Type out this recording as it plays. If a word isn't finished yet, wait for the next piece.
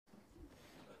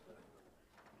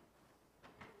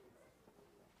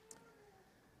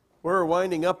We're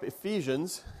winding up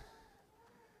Ephesians.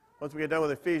 Once we get done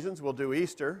with Ephesians, we'll do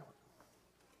Easter.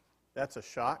 That's a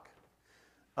shock.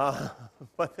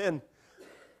 But then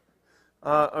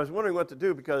I was wondering what to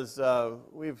do because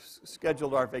we've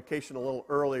scheduled our vacation a little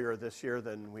earlier this year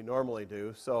than we normally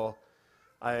do. So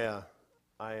I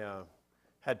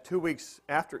had 2 weeks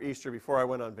after Easter before I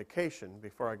went on vacation,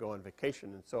 before I go on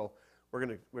vacation. And so we're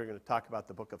going to talk about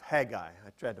the book of Haggai. I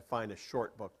tried to find a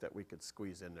short book that we could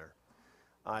squeeze in there.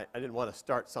 I didn't want to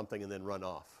start something and then run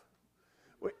off.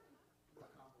 Wait.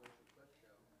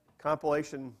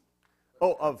 Compilation,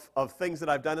 of things that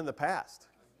I've done in the past.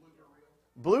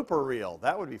 Blooper reel.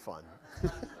 That would be fun.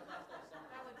 That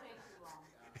would take too long.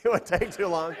 It would take too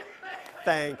long?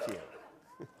 Thank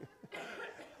you.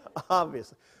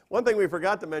 Obviously. One thing we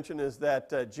forgot to mention is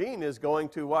that Gene is going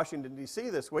to Washington, D.C.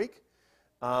 this week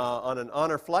on an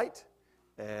honor flight.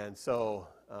 And so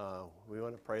we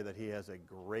want to pray that he has a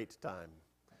great time.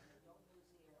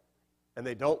 And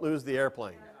they don't lose the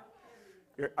airplane.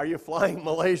 Are you flying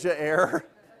Malaysia Air?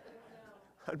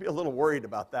 I'd be a little worried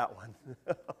about that one.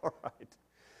 All right.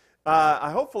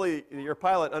 Hopefully your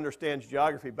pilot understands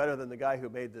geography better than the guy who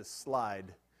made this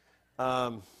slide.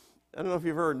 I don't know if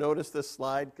you've ever noticed this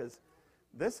slide, because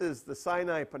this is the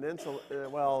Sinai Peninsula.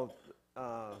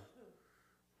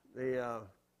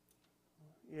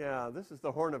 This is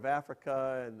the Horn of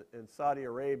Africa and Saudi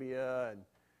Arabia, and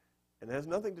it has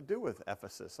nothing to do with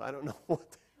Ephesus. I don't know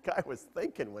what the guy was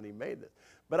thinking when he made this,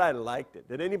 but I liked it.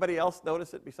 Did anybody else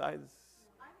notice it besides?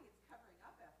 I think it's covering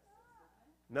up Ephesus,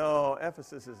 isn't it? No,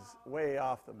 Ephesus is way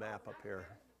off the map up here.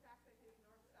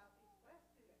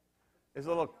 Is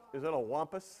it a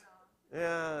wampus?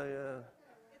 Yeah.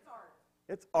 It's art.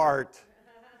 It's art.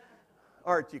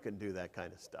 Art, you can do that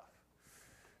kind of stuff.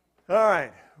 All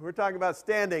right, we're talking about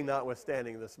standing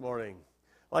notwithstanding this morning.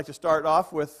 I'd like to start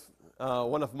off with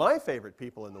one of my favorite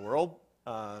people in the world,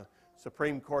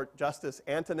 Supreme Court Justice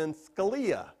Antonin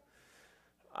Scalia.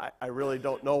 I really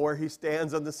don't know where he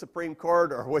stands on the Supreme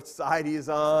Court or which side he's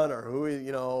on or who,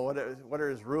 what are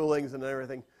his rulings and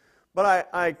everything. But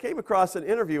I came across an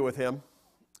interview with him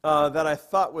that I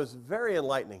thought was very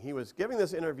enlightening. He was giving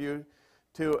this interview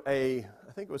to I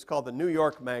think it was called the New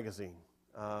York Magazine.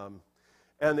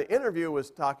 And the interview was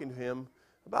talking to him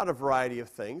about a variety of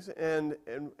things. And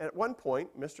at one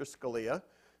point, Mr. Scalia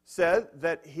said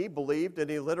that he believed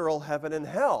in a literal heaven and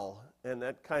hell. And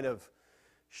that kind of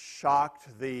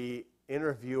shocked the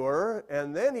interviewer.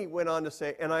 And then he went on to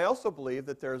say, and I also believe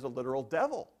that there's a literal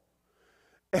devil.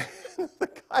 And the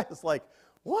guy is like,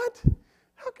 what?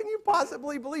 How can you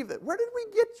possibly believe that? Where did we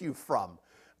get you from?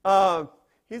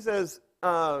 He says,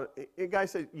 the guy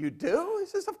said, you do? He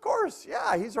says, of course,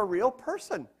 yeah, he's a real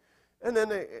person. And then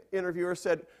the interviewer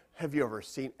said, have you ever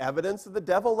seen evidence of the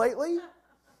devil lately?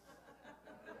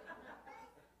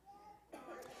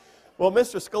 Well,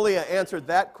 Mr. Scalia answered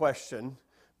that question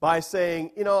by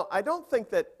saying, I don't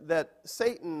think that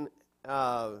Satan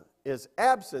is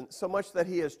absent so much that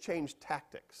he has changed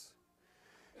tactics.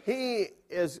 He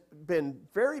has been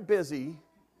very busy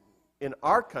in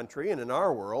our country and in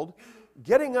our world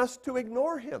getting us to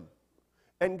ignore him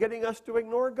and getting us to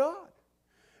ignore God.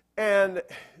 And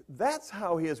that's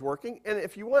how he is working. And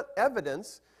if you want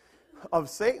evidence of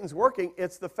Satan's working,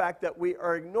 it's the fact that we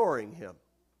are ignoring him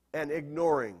and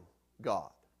ignoring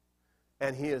God.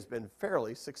 And he has been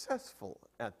fairly successful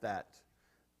at that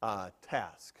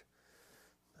task.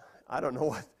 I don't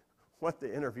know what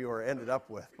the interviewer ended up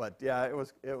with, but yeah,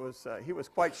 he was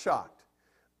quite shocked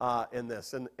in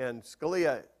this. And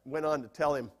Scalia went on to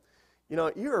tell him,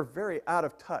 you are very out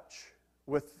of touch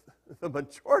with the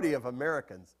majority of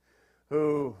Americans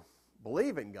who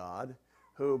believe in God,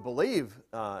 who believe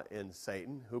in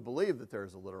Satan, who believe that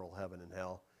there's a literal heaven and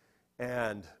hell,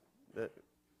 and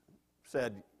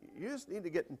said, you just need to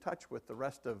get in touch with the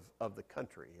rest of the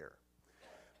country here.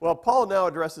 Well, Paul now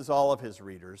addresses all of his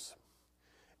readers,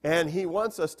 and he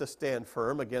wants us to stand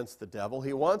firm against the devil.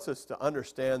 He wants us to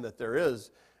understand that there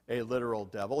is a literal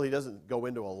devil. He doesn't go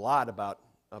into a lot about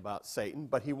Satan,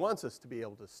 but he wants us to be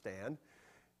able to stand.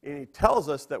 And he tells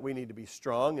us that we need to be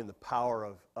strong in the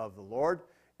power of the Lord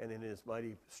and in his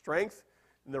mighty strength.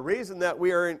 And the reason that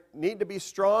we need to be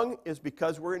strong is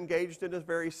because we're engaged in a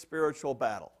very spiritual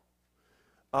battle.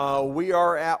 We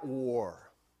are at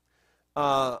war.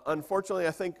 Unfortunately,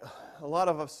 I think a lot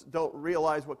of us don't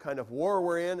realize what kind of war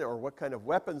we're in or what kind of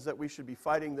weapons that we should be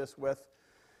fighting this with.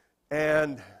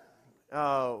 And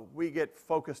we get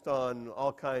focused on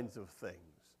all kinds of things.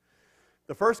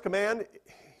 The first command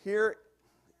here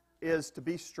is to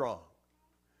be strong.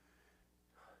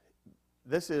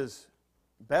 This is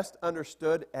best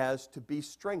understood as to be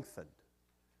strengthened.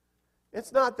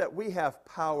 It's not that we have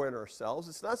power in ourselves.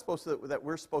 It's not that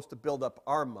we're supposed to build up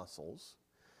our muscles.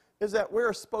 It's that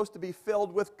we're supposed to be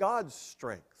filled with God's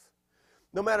strength.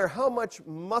 No matter how much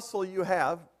muscle you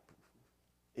have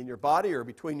in your body or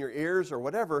between your ears or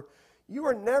whatever, you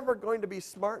are never going to be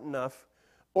smart enough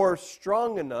or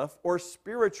strong enough or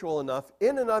spiritual enough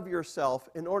in and of yourself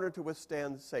in order to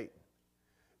withstand Satan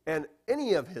and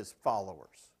any of his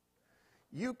followers.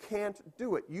 You can't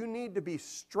do it. You need to be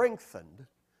strengthened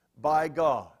by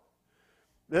God.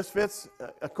 This fits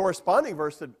a corresponding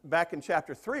verse back in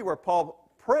chapter 3 where Paul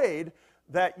prayed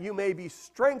that you may be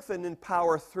strengthened in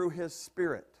power through his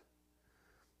Spirit.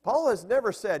 Paul has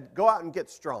never said, go out and get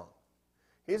strong.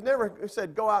 He's never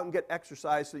said, go out and get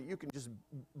exercise so that you can just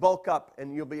bulk up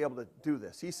and you'll be able to do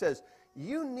this. He says,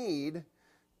 you need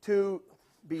to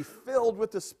be filled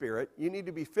with the Spirit. You need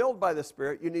to be filled by the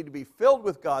Spirit. You need to be filled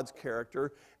with God's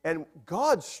character, and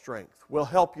God's strength will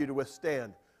help you to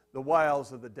withstand the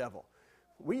wiles of the devil.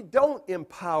 We don't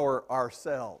empower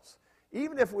ourselves.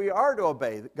 Even if we are to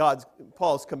obey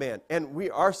Paul's command, and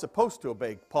we are supposed to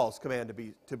obey Paul's command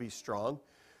to be strong,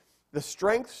 the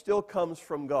strength still comes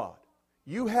from God.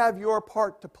 You have your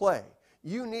part to play.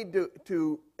 You need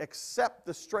to accept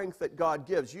the strength that God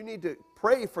gives. You need to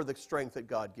pray for the strength that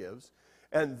God gives,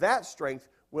 and that strength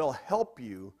will help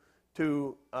you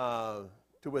to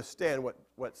withstand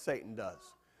what Satan does.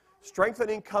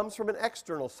 Strengthening comes from an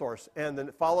external source, and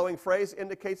the following phrase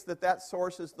indicates that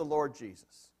source is the Lord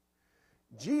Jesus.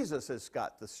 Jesus has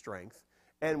got the strength,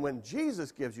 and when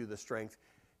Jesus gives you the strength,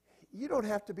 you don't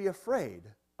have to be afraid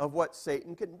of what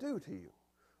Satan can do to you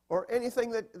or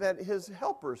anything that his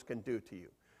helpers can do to you.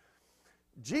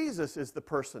 Jesus is the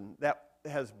person that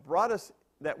has brought us,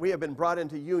 that we have been brought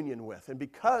into union with, and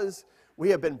because we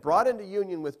have been brought into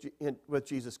union with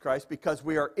Jesus Christ, because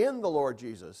we are in the Lord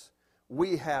Jesus,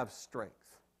 we have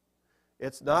strength.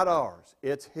 It's not ours,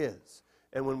 it's his.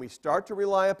 And when we start to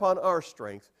rely upon our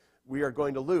strength, we are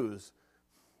going to lose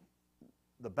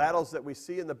the battles that we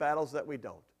see and the battles that we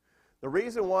don't. The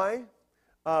reason why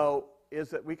is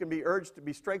that we can be urged to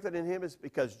be strengthened in him is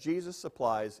because Jesus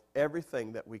supplies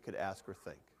everything that we could ask or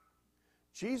think.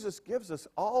 Jesus gives us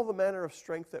all the manner of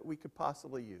strength that we could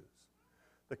possibly use.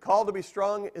 The call to be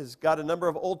strong has got a number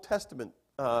of Old Testament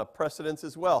precedents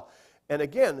as well. And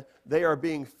again, they are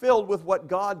being filled with what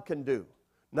God can do,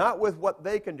 not with what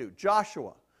they can do.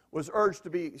 Joshua was urged to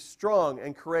be strong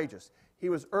and courageous. He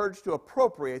was urged to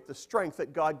appropriate the strength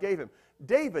that God gave him.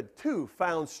 David, too,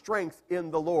 found strength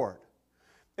in the Lord.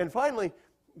 And finally,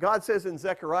 God says in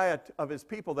Zechariah of his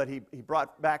people that he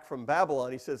brought back from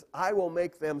Babylon, he says, I will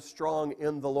make them strong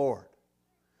in the Lord.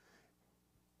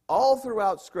 All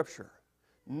throughout Scripture,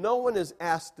 no one is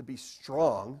asked to be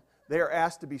strong. They are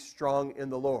asked to be strong in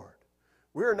the Lord.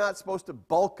 We're not supposed to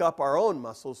bulk up our own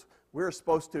muscles. We're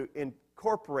supposed to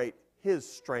incorporate his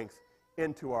strength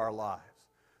into our lives.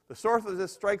 The source of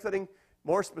this strengthening,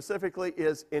 more specifically,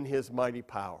 is in his mighty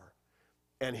power.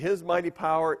 And his mighty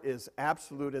power is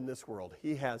absolute in this world.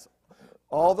 He has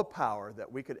all the power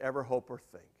that we could ever hope or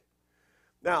think.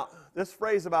 Now, this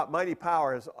phrase about mighty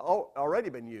power has already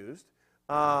been used.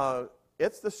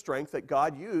 It's the strength that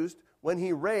God used when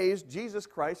he raised Jesus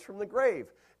Christ from the grave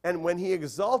and when he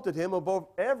exalted him above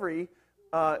every,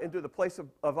 into the place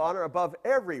of honor above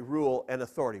every rule and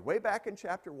authority, way back in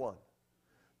chapter 1.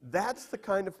 That's the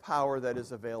kind of power that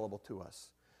is available to us.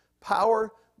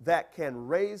 Power that can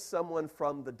raise someone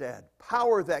from the dead.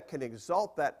 Power that can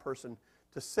exalt that person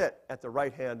to sit at the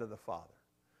right hand of the Father.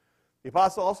 The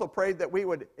apostle also prayed that we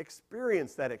would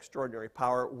experience that extraordinary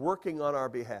power working on our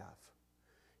behalf.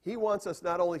 He wants us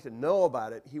not only to know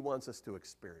about it, he wants us to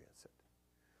experience it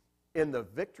in the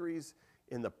victories,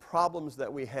 in the problems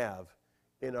that we have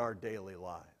in our daily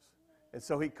lives. And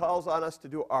so he calls on us to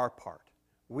do our part.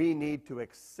 We need to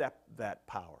accept that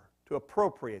power, to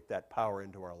appropriate that power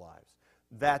into our lives.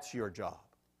 That's your job.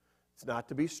 It's not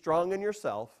to be strong in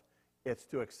yourself. It's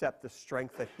to accept the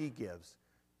strength that he gives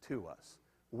to us.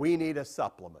 We need a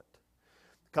supplement.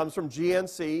 It comes from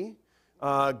GNC,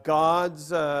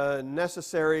 God's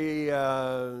necessary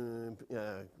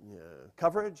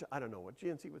coverage. I don't know what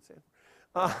GNC would stand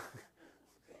for.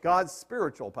 God's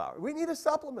spiritual power. We need a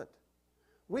supplement.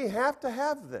 We have to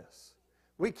have this.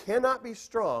 We cannot be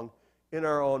strong in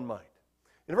our own might.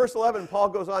 In verse 11, Paul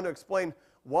goes on to explain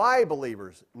why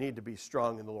believers need to be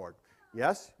strong in the Lord.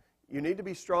 Yes, you need to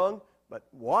be strong, but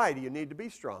why do you need to be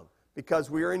strong? Because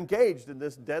we are engaged in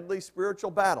this deadly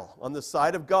spiritual battle on the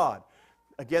side of God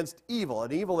against evil,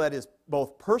 an evil that is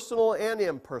both personal and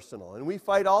impersonal. And we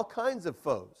fight all kinds of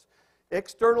foes,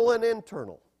 external and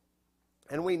internal.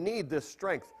 And we need this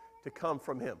strength to come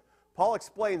from him. Paul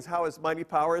explains how his mighty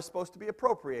power is supposed to be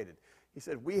appropriated. He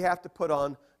said, we have to put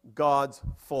on God's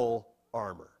full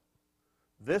armor.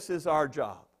 This is our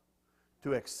job,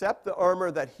 to accept the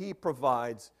armor that he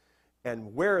provides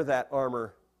and wear that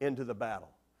armor into the battle.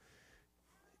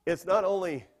 It's not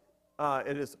only,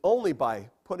 it is only by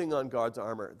putting on God's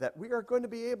armor that we are going to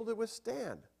be able to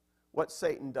withstand what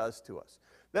Satan does to us.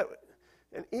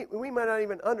 We might not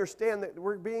even understand that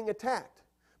we're being attacked.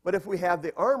 But if we have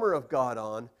the armor of God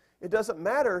on, it doesn't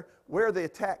matter where the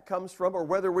attack comes from or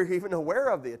whether we're even aware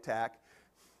of the attack.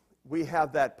 We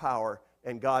have that power,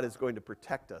 and God is going to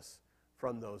protect us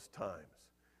from those times.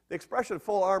 The expression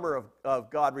full armor of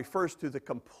God refers to the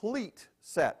complete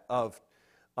set of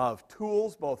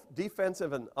tools, both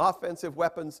defensive and offensive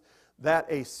weapons, that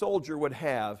a soldier would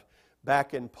have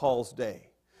back in Paul's day.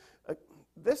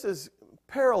 This is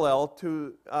parallel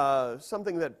to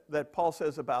something that Paul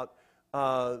says about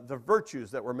the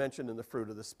virtues that were mentioned in the fruit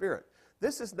of the Spirit.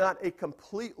 This is not a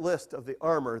complete list of the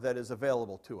armor that is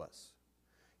available to us.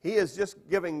 He is just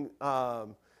giving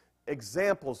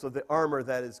examples of the armor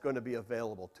that is going to be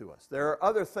available to us. There are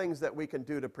other things that we can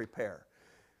do to prepare.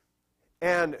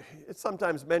 And it's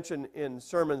sometimes mentioned in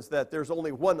sermons that there's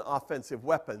only one offensive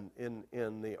weapon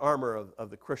in the armor of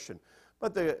the Christian.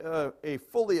 But a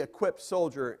fully equipped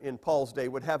soldier in Paul's day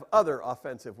would have other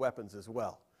offensive weapons as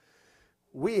well.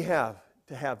 We have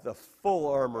to have the full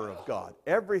armor of God,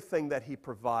 everything that he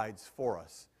provides for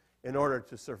us in order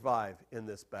to survive in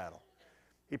this battle.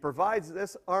 He provides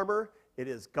this armor. It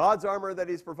is God's armor that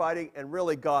he's providing, and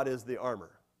really God is the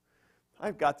armor.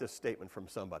 I've got this statement from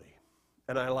somebody,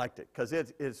 and I liked it because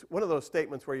it is one of those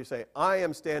statements where you say, I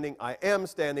am standing, I am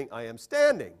standing, I am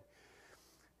standing.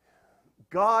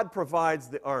 God provides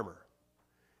the armor.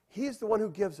 He's the one who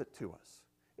gives it to us.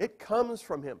 It comes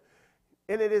from him.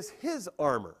 And it is his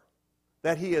armor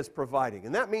that he is providing.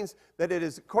 And that means that it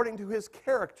is according to his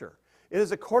character. It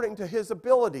is according to his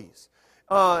abilities.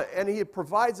 And he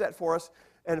provides that for us.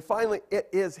 And finally, it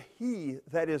is he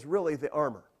that is really the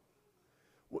armor.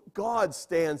 God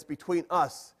stands between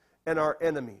us and our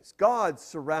enemies. God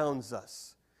surrounds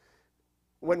us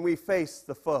when we face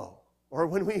the foe, or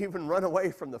when we even run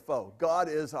away from the foe. God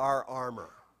is our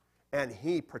armor, and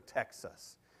he protects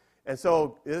us. And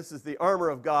so this is the armor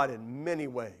of God in many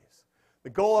ways. The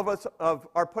goal of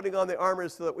our putting on the armor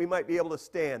is so that we might be able to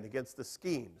stand against the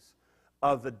schemes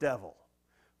of the devil.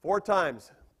 4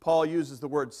 times Paul uses the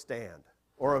word stand,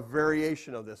 or a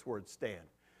variation of this word stand.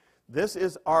 This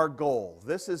is our goal.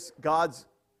 This is God's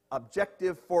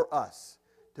objective for us,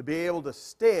 to be able to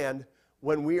stand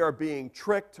when we are being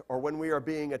tricked, or when we are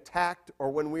being attacked, or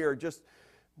when we are just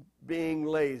being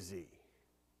lazy,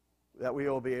 that we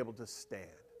will be able to stand.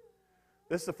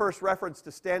 This is the first reference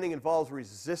to standing involves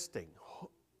resisting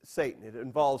Satan. It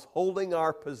involves holding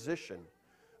our position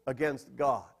against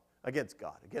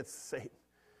Satan.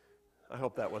 I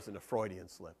hope that wasn't a Freudian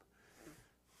slip.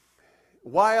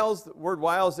 Wiles, the word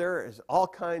wiles there is all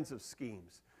kinds of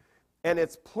schemes. And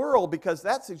it's plural because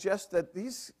that suggests that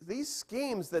these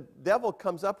schemes that the devil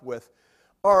comes up with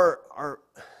are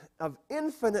of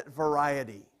infinite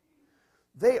variety.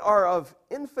 They are of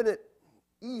infinite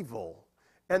evil,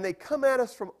 and they come at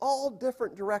us from all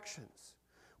different directions.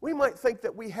 We might think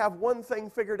that we have one thing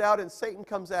figured out, and Satan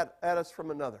comes at us from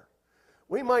another.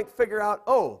 We might figure out,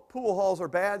 pool halls are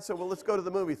bad, so let's go to the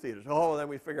movie theaters. Then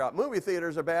we figure out movie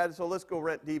theaters are bad, so let's go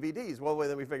rent DVDs.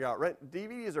 Then we figure out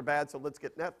DVDs are bad, so let's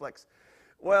get Netflix.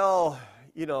 Well,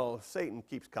 Satan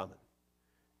keeps coming.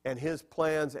 And his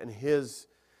plans and his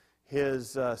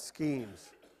schemes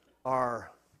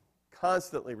are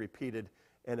constantly repeated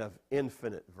and of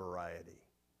infinite variety.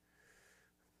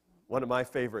 One of my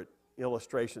favorite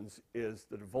illustrations is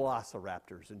the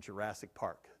velociraptors in Jurassic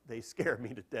Park. They scare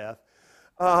me to death.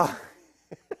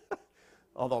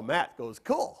 Although Matt goes,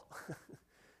 cool.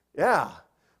 Yeah.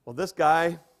 Well, this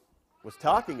guy was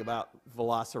talking about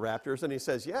velociraptors, and he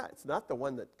says, yeah, it's not the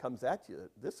one that comes at you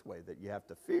this way that you have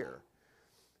to fear.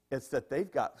 It's that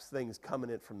they've got things coming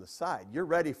in from the side. You're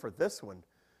ready for this one,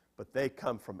 but they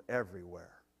come from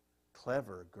everywhere.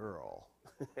 Clever girl,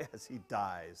 as he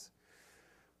dies.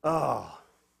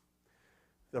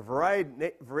 The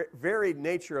varied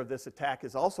nature of this attack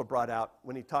is also brought out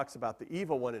when he talks about the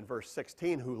evil one in verse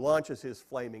 16 who launches his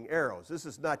flaming arrows. This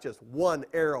is not just one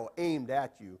arrow aimed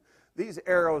at you. These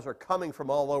arrows are coming from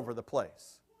all over the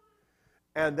place.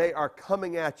 And they are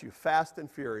coming at you fast and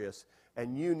furious,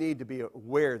 and you need to be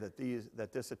aware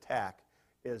that this attack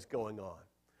is going on.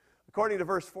 According to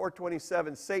verse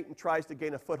 427, Satan tries to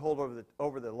gain a foothold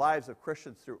over the lives of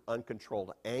Christians through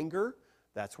uncontrolled anger.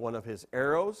 That's one of his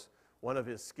arrows. One of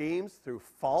his schemes, through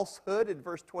falsehood in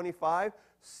verse 25,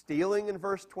 stealing in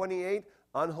verse 28,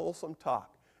 unwholesome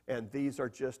talk. And these are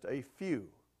just a few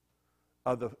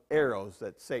of the arrows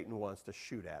that Satan wants to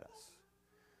shoot at us.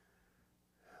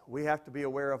 We have to be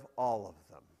aware of all of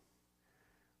them.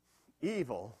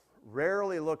 Evil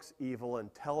rarely looks evil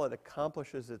until it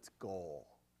accomplishes its goal.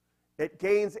 It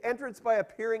gains entrance by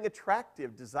appearing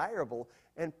attractive, desirable,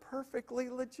 and perfectly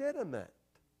legitimate.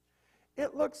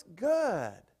 It looks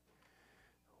good.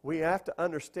 We have to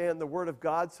understand the Word of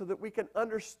God so that we can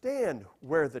understand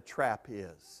where the trap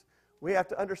is. We have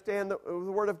to understand the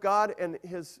Word of God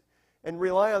and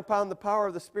rely upon the power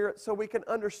of the Spirit so we can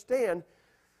understand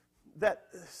that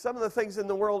some of the things in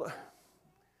the world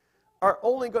are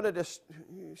only going to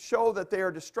show that they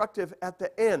are destructive at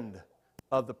the end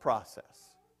of the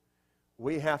process.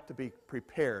 We have to be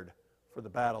prepared for the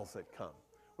battles that come.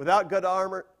 Without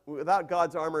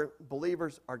God's armor,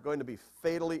 believers are going to be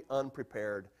fatally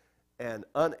unprepared and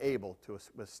unable to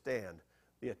withstand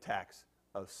the attacks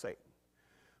of Satan.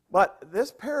 But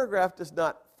this paragraph does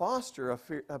not foster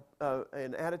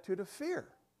an attitude of fear.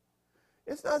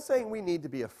 It's not saying we need to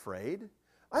be afraid.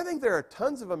 I think there are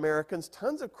tons of Americans,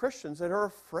 tons of Christians that are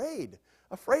afraid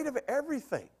of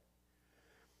everything.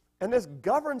 And this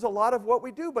governs a lot of what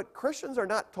we do, but Christians are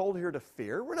not told here to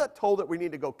fear. We're not told that we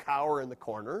need to go cower in the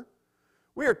corner.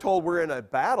 We are told we're in a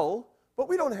battle, but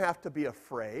we don't have to be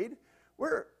afraid.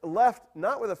 We're left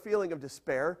not with a feeling of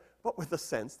despair, but with a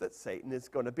sense that Satan is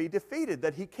going to be defeated,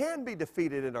 that he can be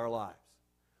defeated in our lives.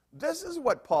 This is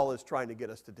what Paul is trying to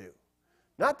get us to do,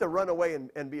 not to run away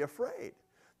and be afraid.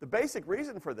 The basic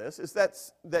reason for this is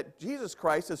that Jesus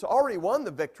Christ has already won the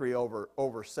victory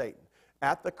over Satan.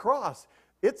 At the cross,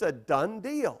 it's a done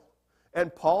deal.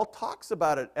 And Paul talks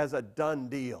about it as a done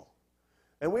deal.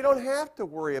 And we don't have to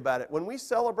worry about it. When we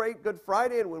celebrate Good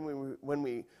Friday and when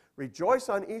we rejoice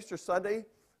on Easter Sunday,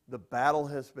 the battle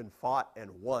has been fought and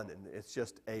won. And it's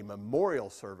just a memorial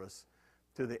service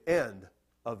to the end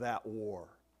of that war.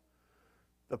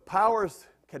 The powers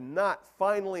cannot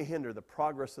finally hinder the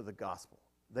progress of the gospel.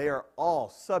 They are all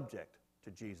subject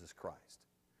to Jesus Christ.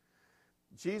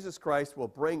 Jesus Christ will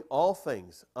bring all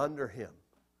things under him.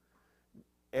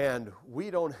 And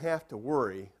we don't have to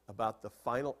worry about the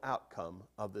final outcome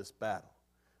of this battle.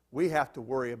 We have to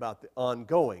worry about the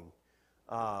ongoing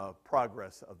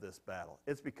progress of this battle.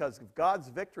 It's because of God's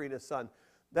victory in his Son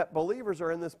that believers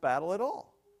are in this battle at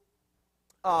all.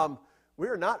 We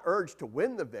are not urged to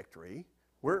win the victory.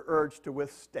 We're urged to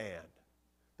withstand.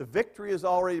 The victory has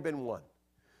already been won.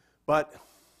 But,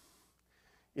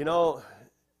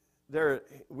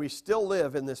 we still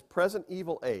live in this present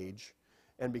evil age,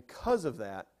 and because of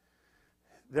that,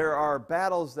 there are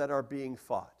battles that are being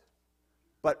fought.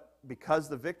 But because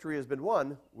the victory has been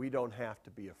won, we don't have to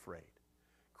be afraid.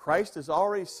 Christ is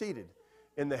already seated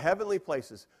in the heavenly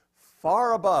places,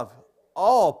 far above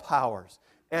all powers,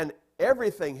 and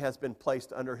everything has been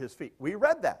placed under his feet. We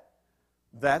read that.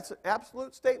 That's an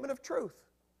absolute statement of truth.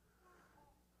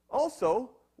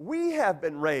 Also, we have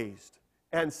been raised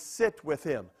and sit with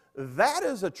him. That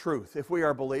is a truth. If we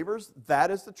are believers, that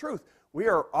is the truth. We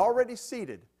are already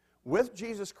seated with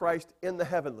Jesus Christ in the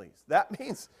heavenlies. That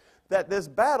means that this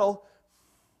battle,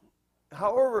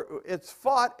 however it's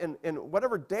fought and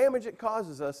whatever damage it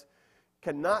causes us,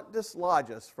 cannot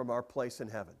dislodge us from our place in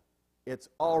heaven. It's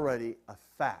already a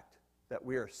fact that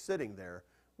we are sitting there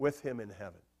with him in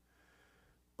heaven.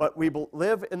 But we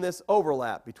live in this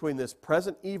overlap between this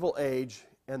present evil age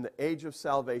and the age of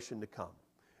salvation to come.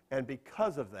 And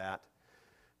because of that,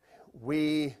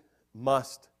 we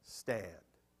must stand.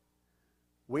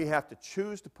 We have to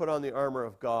choose to put on the armor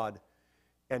of God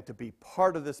and to be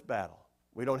part of this battle.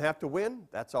 We don't have to win.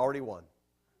 That's already won.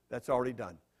 That's already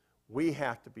done. We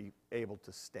have to be able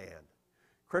to stand.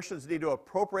 Christians need to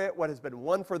appropriate what has been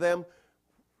won for them.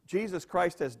 Jesus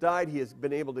Christ has died. He's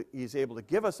able to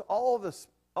give us all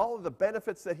of the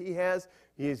benefits that he has.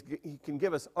 He can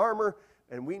give us armor,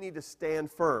 and we need to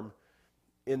stand firm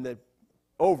in the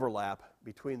overlap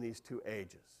between these two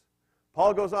ages.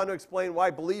 Paul goes on to explain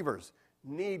why believers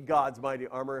need God's mighty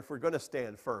armor if we're going to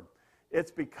stand firm.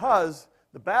 It's because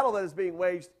the battle that is being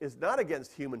waged is not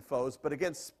against human foes, but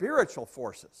against spiritual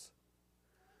forces.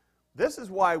 This is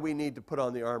why we need to put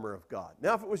on the armor of God.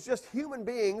 Now, if it was just human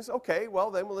beings, okay, well,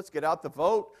 let's get out the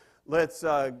vote. Let's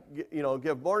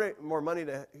give more money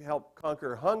to help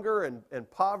conquer hunger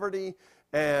and poverty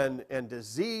and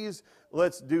disease.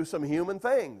 Let's do some human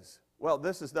things. Well,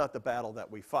 this is not the battle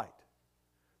that we fight.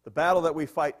 The battle that we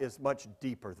fight is much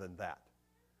deeper than that.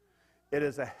 It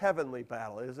is a heavenly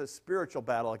battle. It is a spiritual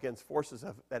battle against forces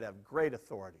that have great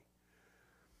authority.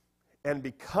 And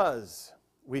because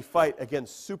we fight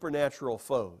against supernatural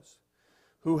foes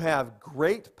who have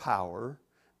great power,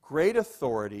 great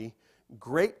authority,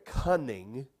 great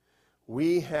cunning,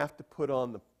 we have to put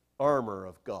on the armor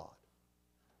of God.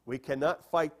 We cannot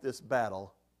fight this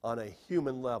battle on a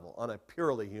human level, on a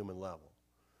purely human level.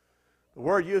 The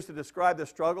word used to describe the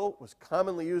struggle was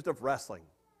commonly used of wrestling.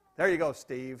 There you go,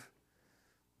 Steve.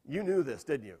 You knew this,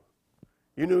 didn't you?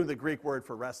 You knew the Greek word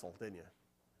for wrestle, didn't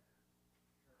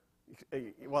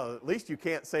you? Well, at least you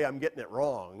can't say I'm getting it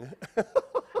wrong.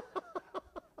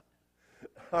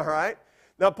 All right?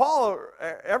 Now, Paul,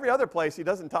 every other place he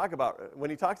doesn't talk about, when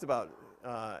he talks about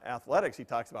athletics, he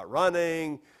talks about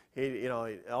running,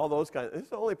 all those kinds. This is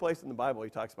the only place in the Bible he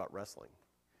talks about wrestling.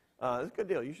 It's a good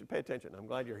deal. You should pay attention. I'm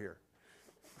glad you're here.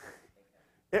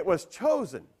 It was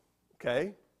chosen,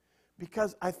 okay,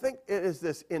 because I think it is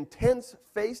this intense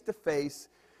face-to-face,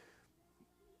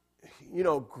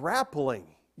 grappling.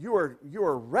 You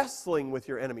are wrestling with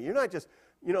your enemy. You're not just,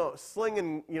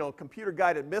 slinging,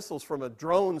 computer-guided missiles from a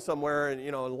drone somewhere and,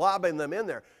 lobbing them in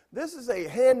there. This is a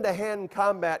hand-to-hand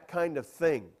combat kind of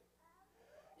thing.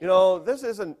 This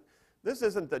isn't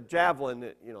the javelin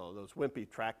that, those wimpy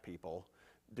track people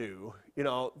do.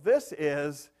 This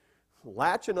is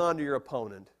latching onto your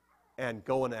opponent and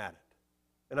going at it.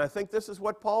 And I think this is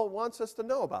what Paul wants us to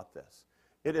know about this.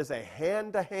 It is a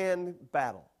hand-to-hand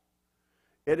battle.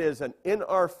 It is an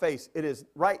in-our-face. It is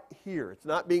right here. It's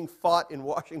not being fought in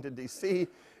Washington, D.C.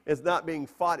 It's not being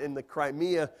fought in the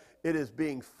Crimea. It is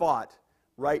being fought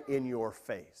right in your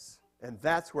face. And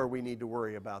that's where we need to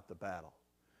worry about the battle.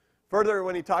 Further,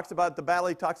 when he talks about the battle,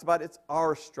 he talks about it's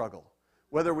our struggle.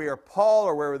 Whether we are Paul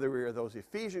or whether we are those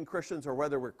Ephesian Christians or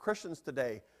whether we're Christians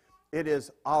today, it is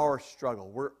our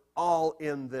struggle. We're all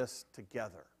in this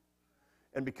together.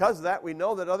 And because of that, we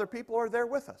know that other people are there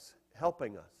with us,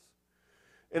 helping us.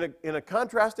 In a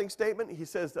contrasting statement, he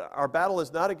says that our battle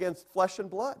is not against flesh and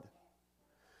blood.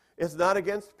 It's not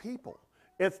against people.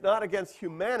 It's not against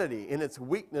humanity in its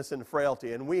weakness and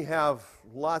frailty. And we have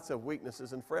lots of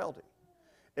weaknesses and frailty.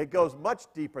 It goes much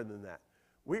deeper than that.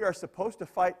 We are supposed to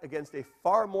fight against a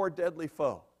far more deadly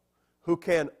foe who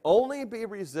can only be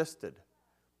resisted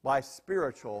by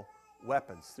spiritual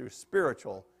weapons, through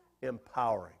spiritual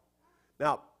empowering.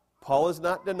 Now, Paul is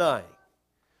not denying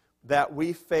that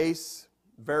we face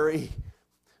very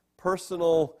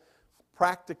personal,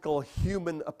 practical,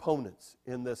 human opponents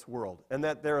in this world, and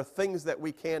that there are things that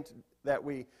we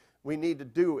need to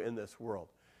do in this world.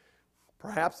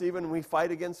 Perhaps even we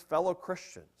fight against fellow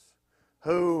Christians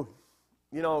who,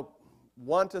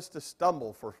 want us to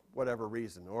stumble for whatever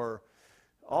reason, or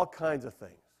all kinds of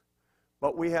things.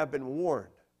 But we have been warned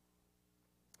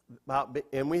about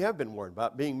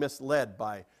being misled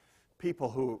by people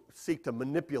who seek to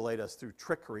manipulate us through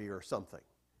trickery or something.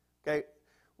 Okay,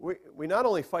 we not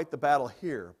only fight the battle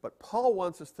here, but Paul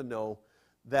wants us to know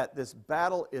that this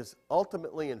battle is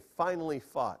ultimately and finally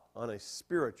fought on a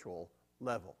spiritual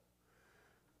level.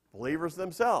 Believers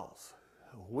themselves,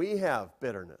 we have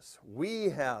bitterness, we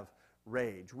have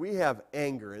rage, we have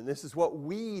anger, and this is what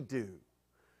we do.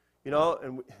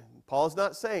 And Paul's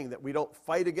not saying that we don't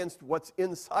fight against what's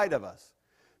inside of us,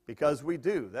 because we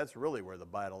do. That's really where the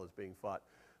battle is being fought.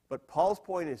 But Paul's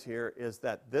point is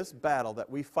that this battle that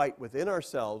we fight within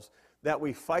ourselves, that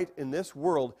we fight in this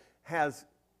world,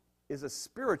 is a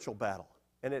spiritual battle,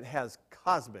 and it has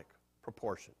cosmic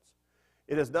proportions.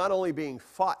 It is not only being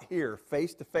fought here,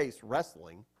 face-to-face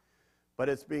wrestling, but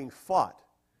it's being fought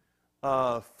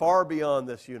far beyond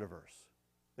this universe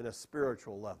in a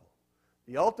spiritual level.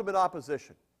 The ultimate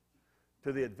opposition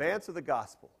to the advance of the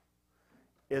gospel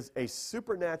is a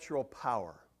supernatural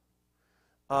power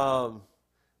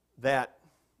that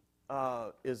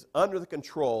is under the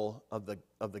control of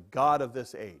the God of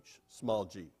this age, small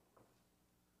g.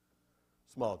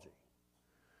 Small g.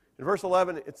 In verse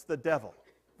 11, it's the devil.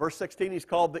 Verse 16, he's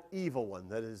called the evil one,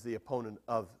 that is the opponent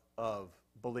of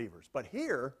believers. But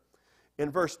here, in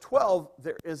verse 12,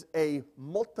 there is a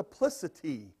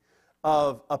multiplicity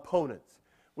of opponents.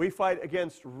 We fight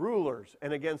against rulers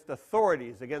and against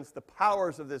authorities, against the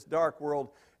powers of this dark world,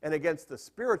 and against the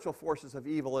spiritual forces of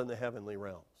evil in the heavenly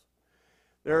realms.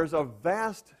 There's a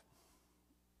vast,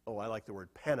 I like the word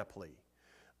panoply,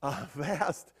 a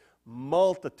vast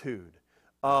multitude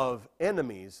of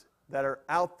enemies that are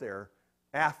out there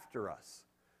after us.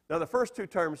 Now, the first two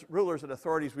terms, rulers and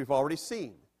authorities, we've already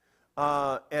seen.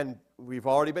 And we've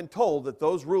already been told that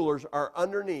those rulers are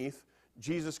underneath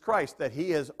Jesus Christ, that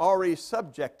he has already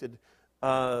subjected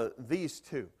these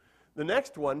two. The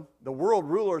next one, the world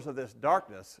rulers of this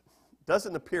darkness,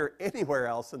 doesn't appear anywhere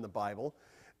else in the Bible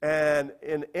and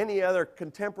in any other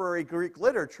contemporary Greek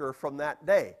literature from that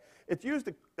day. It's used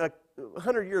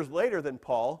 100 years later than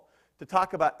Paul to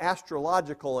talk about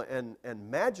astrological and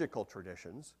magical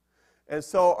traditions. And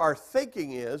so our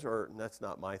thinking is, or that's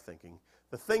not my thinking,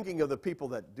 the thinking of the people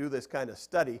that do this kind of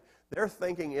study, their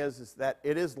thinking is that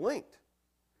it is linked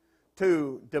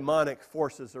to demonic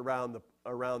forces around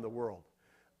the world.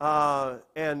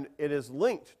 And it is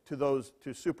linked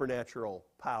to supernatural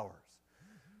powers.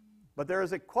 But there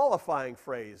is a qualifying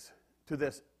phrase to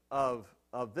this of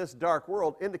this dark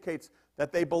world indicates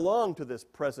that they belong to this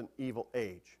present evil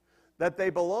age, that they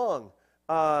belong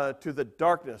to the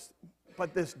darkness.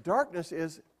 But this darkness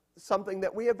is something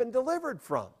that we have been delivered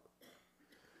from.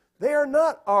 They are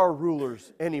not our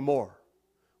rulers anymore.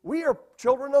 We are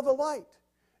children of the light,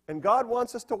 and God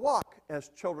wants us to walk as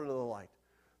children of the light.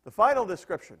 The final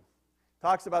description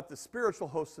talks about the spiritual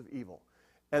hosts of evil,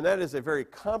 and that is a very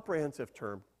comprehensive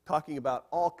term, talking about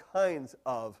all kinds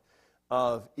of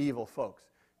evil folks.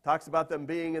 Talks about them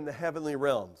being in the heavenly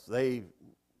realms. We're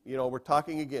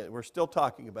still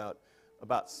talking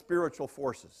about spiritual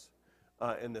forces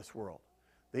in this world.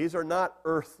 These are not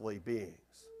earthly beings.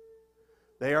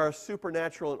 They are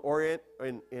supernatural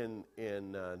in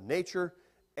nature,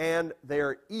 and they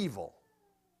are evil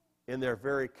in their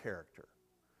very character.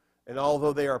 And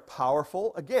although they are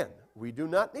powerful, again, we do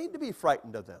not need to be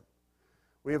frightened of them.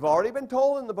 We have already been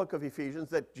told in the book of Ephesians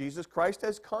that Jesus Christ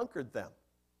has conquered them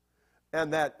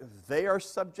and that they are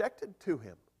subjected to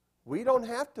him. We don't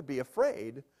have to be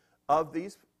afraid of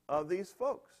these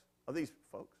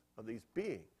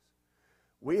beings.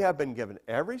 We have been given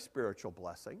every spiritual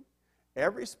blessing,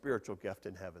 every spiritual gift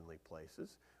in heavenly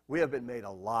places. We have been made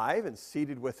alive and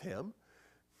seated with him.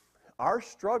 Our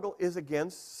struggle is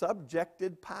against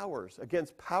subjected powers,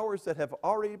 against powers that have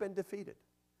already been defeated.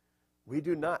 We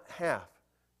do not have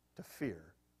to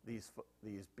fear these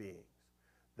beings.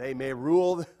 They may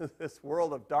rule this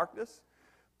world of darkness,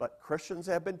 but Christians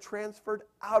have been transferred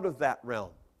out of that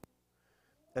realm.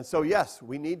 And so, yes,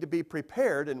 we need to be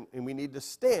prepared and we need to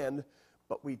stand,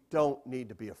 but we don't need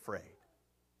to be afraid.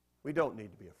 We don't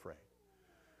need to be afraid.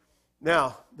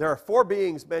 Now, there are 4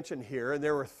 beings mentioned here, and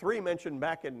there were 3 mentioned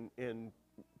back in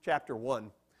chapter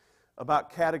 1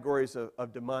 about categories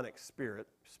of demonic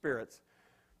spirits.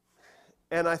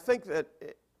 And I think that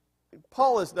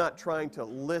Paul is not trying to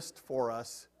list for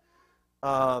us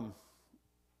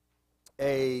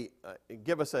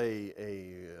give us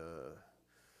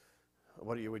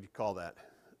what would you call that?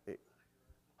 A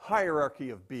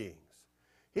hierarchy of beings.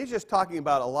 He's just talking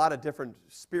about a lot of different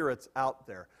spirits out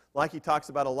there. Like he talks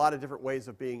about a lot of different ways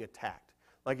of being attacked.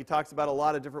 Like he talks about a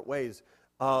lot of different ways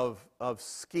of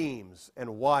schemes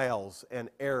and wiles and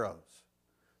arrows.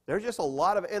 There's just a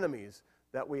lot of enemies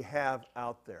that we have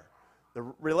out there. The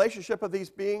relationship of these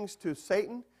beings to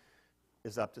Satan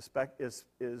is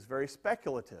very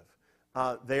speculative.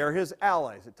 They are his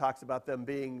allies. It talks about them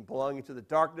belonging to the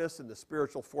darkness and the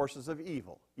spiritual forces of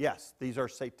evil. Yes, these are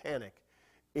satanic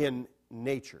in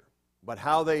nature. But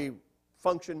how they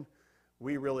function,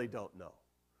 we really don't know.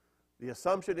 The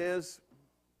assumption is,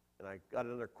 and I got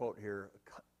another quote here,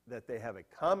 that they have a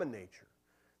common nature.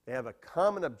 They have a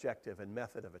common objective and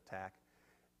method of attack,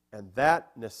 and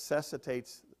that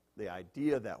necessitates the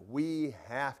idea that we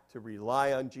have to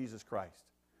rely on Jesus Christ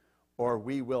or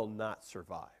we will not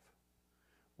survive.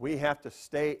 We have to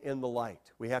stay in the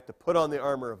light. We have to put on the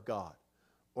armor of God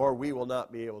or we will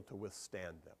not be able to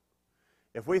withstand them.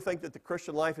 If we think that the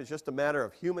Christian life is just a matter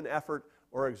of human effort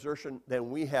or exertion, then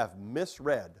we have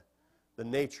misread the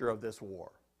nature of this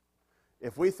war.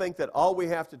 If we think that all we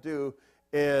have to do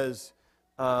is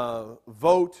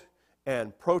vote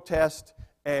and protest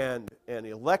and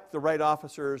elect the right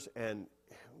officers, and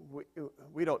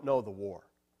we don't know the war.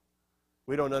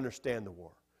 We don't understand the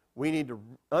war. We need to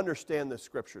understand the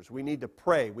Scriptures. We need to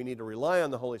pray. We need to rely on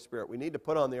the Holy Spirit. We need to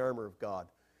put on the armor of God.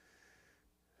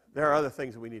 There are other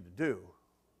things that we need to do,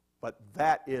 but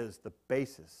that is the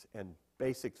basis and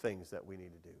basic things that we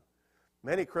need to do.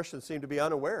 Many Christians seem to be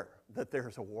unaware that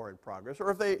there's a war in progress,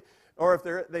 or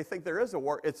if they think there is a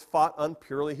war, it's fought on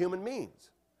purely human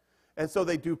means. And so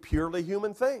they do purely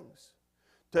human things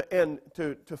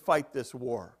to fight this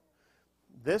war.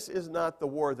 This is not the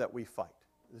war that we fight.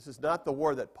 This is not the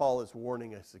war that Paul is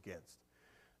warning us against.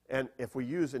 And if we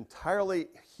use entirely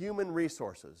human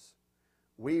resources,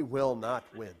 we will not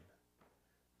win.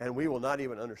 And we will not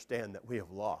even understand that we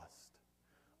have lost.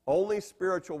 Only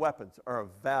spiritual weapons are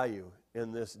of value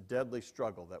in this deadly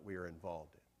struggle that we are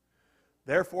involved in.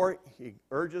 Therefore, he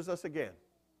urges us again,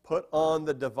 put on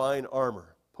the divine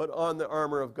armor. Put on the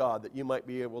armor of God that you might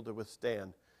be able to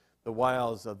withstand the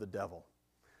wiles of the devil.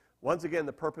 Once again,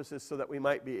 the purpose is so that we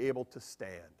might be able to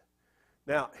stand.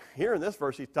 Now, here in this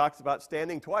verse, he talks about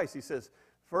standing twice. He says,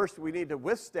 first we need to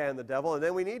withstand the devil, and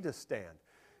then we need to stand.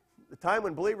 The time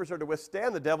when believers are to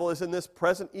withstand the devil is in this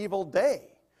present evil day.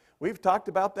 We've talked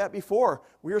about that before.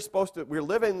 We're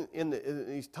living in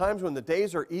these times when the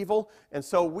days are evil, and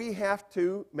so we have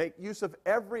to make use of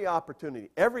every opportunity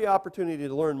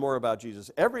to learn more about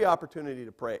Jesus, every opportunity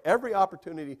to pray, every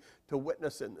opportunity to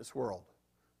witness in this world.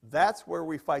 That's where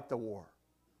we fight the war.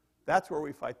 That's where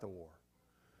we fight the war.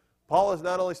 Paul is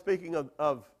not only speaking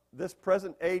of this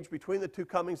present age between the two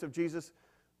comings of Jesus,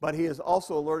 but he is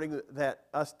also alerting that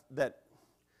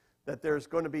there's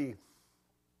going to be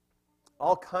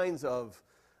all kinds of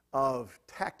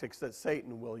tactics that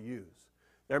Satan will use.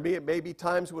 There may be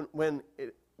times when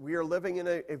we are living in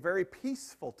a very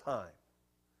peaceful time,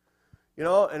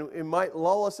 and it might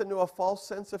lull us into a false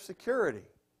sense of security.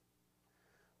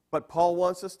 But Paul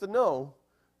wants us to know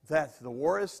that the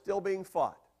war is still being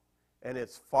fought, and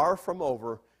it's far from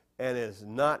over, and it is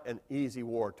not an easy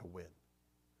war to win.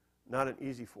 Not an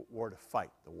easy war to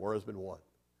fight. The war has been won.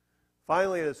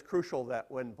 Finally, it is crucial that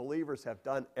when believers have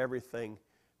done everything,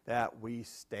 that we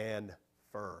stand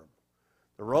firm.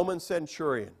 The Roman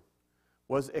centurion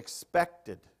was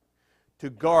expected to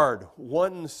guard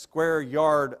 1 square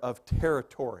yard of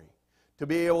territory, to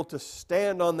be able to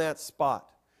stand on that spot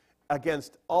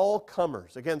against all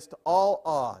comers, against all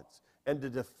odds, and to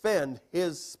defend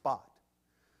his spot.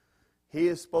 He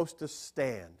is supposed to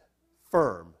stand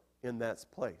firm in that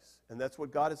place, and that's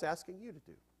what God is asking you to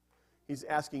do. He's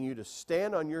asking you to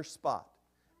stand on your spot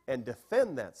and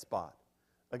defend that spot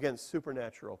against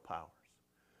supernatural powers.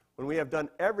 When we have done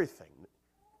everything,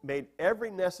 made every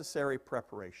necessary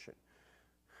preparation,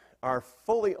 are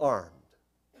fully armed,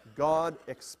 God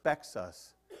expects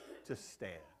us to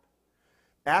stand.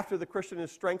 After the Christian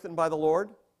is strengthened by the Lord,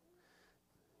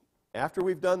 after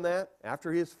we've done that,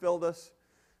 after He has filled us,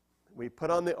 we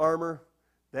put on the armor,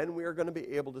 then we are going to be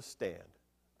able to stand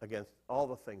against all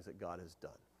the things that God has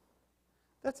done.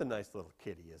 That's a nice little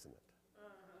kitty, isn't it?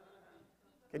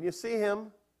 Can you see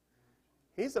him?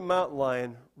 He's a mountain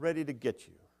lion ready to get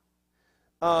you.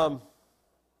 I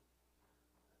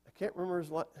can't remember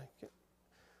his last.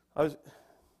 There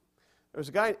was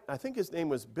a guy, I think his name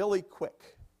was Billy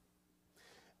Quick.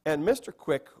 And Mr.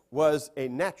 Quick was a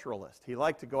naturalist. He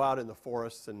liked to go out in the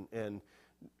forests and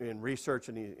research,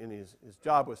 and his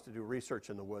job was to do research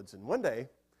in the woods. And one day,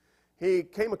 he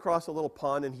came across a little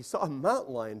pond, and he saw a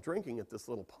mountain lion drinking at this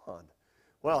little pond.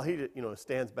 Well, he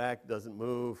stands back, doesn't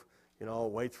move,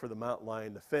 waits for the mountain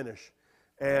lion to finish.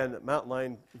 And the mountain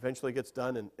lion eventually gets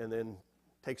done and then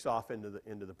takes off into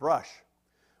the brush.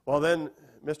 Well, then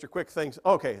Mr. Quick thinks,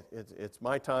 okay, it's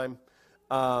my time.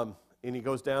 And he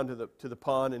goes down to the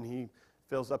pond, and he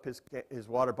fills up his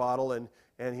water bottle, and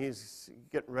he's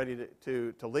getting ready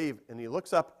to leave. And he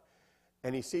looks up,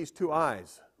 and he sees two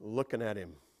eyes looking at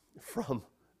him from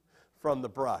the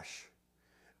brush.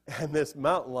 And this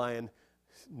mountain lion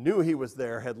knew he was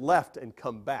there, had left and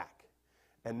come back,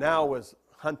 and now was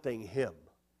hunting him.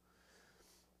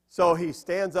 So he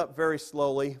stands up very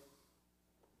slowly.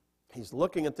 He's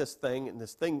looking at this thing, and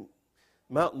this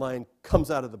mountain lion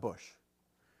comes out of the bush.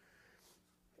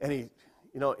 And he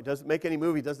doesn't make any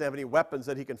move. He doesn't have any weapons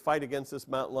that he can fight against this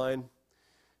mountain lion.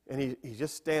 And he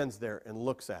just stands there and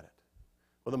looks at it.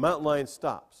 Well, the mountain lion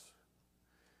stops.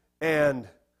 And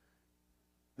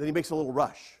then he makes a little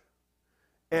rush.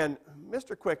 And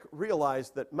Mr. Quick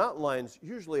realized that mountain lions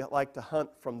usually like to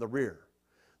hunt from the rear.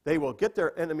 They will get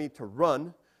their enemy to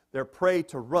run, their prey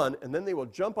to run, and then they will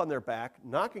jump on their back,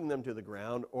 knocking them to the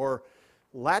ground, or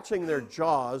latching their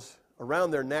jaws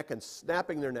around their neck and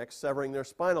snapping their neck, severing their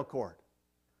spinal cord.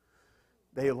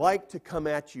 They like to come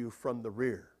at you from the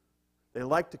rear. They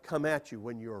like to come at you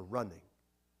when you're running.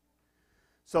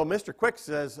 So Mr. Quick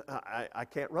says, I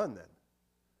can't run then.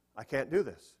 I can't do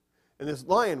this. And this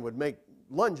lion would make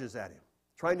lunges at him,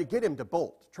 trying to get him to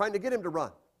bolt, trying to get him to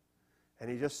run. And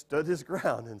he just stood his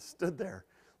ground and stood there,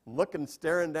 looking,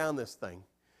 staring down this thing.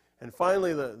 And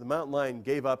finally the mountain lion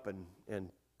gave up and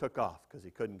took off because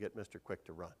he couldn't get Mr. Quick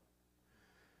to run.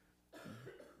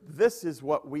 This is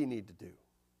what we need to do.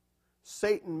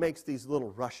 Satan makes these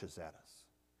little rushes at us.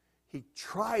 He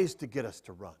tries to get us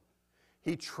to run.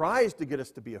 He tries to get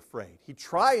us to be afraid. He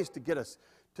tries to get us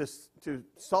to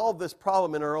solve this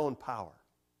problem in our own power.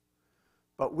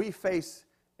 But we face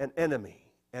an enemy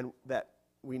and that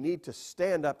we need to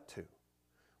stand up to.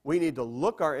 We need to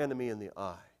look our enemy in the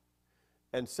eye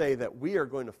and say that we are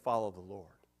going to follow the Lord.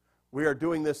 We are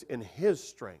doing this in His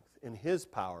strength, in His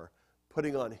power,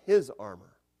 putting on His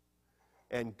armor.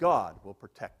 And God will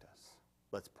protect us.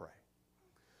 Let's pray.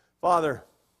 Father,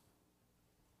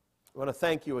 I want to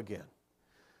thank you again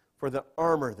for the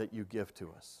armor that you give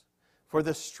to us, for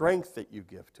the strength that you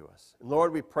give to us. And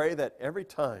Lord, we pray that every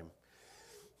time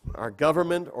our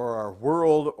government or our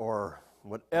world or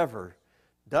whatever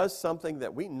does something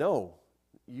that we know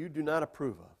you do not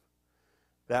approve of,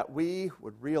 that we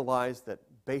would realize that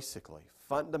basically,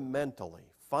 fundamentally,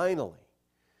 finally,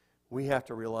 we have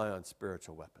to rely on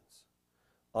spiritual weapons,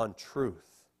 on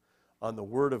truth, on the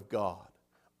Word of God,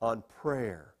 on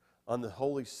prayer, on the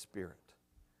Holy Spirit.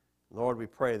 Lord, we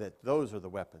pray that those are the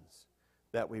weapons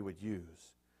that we would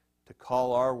use to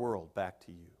call our world back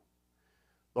to you.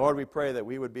 Lord, we pray that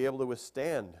we would be able to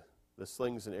withstand the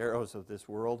slings and arrows of this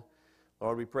world.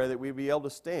 Lord, we pray that we would be able to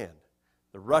stand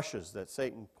the rushes that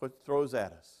Satan throws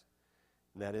at us,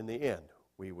 and that in the end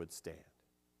we would stand.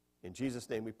 In Jesus'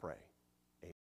 name we pray.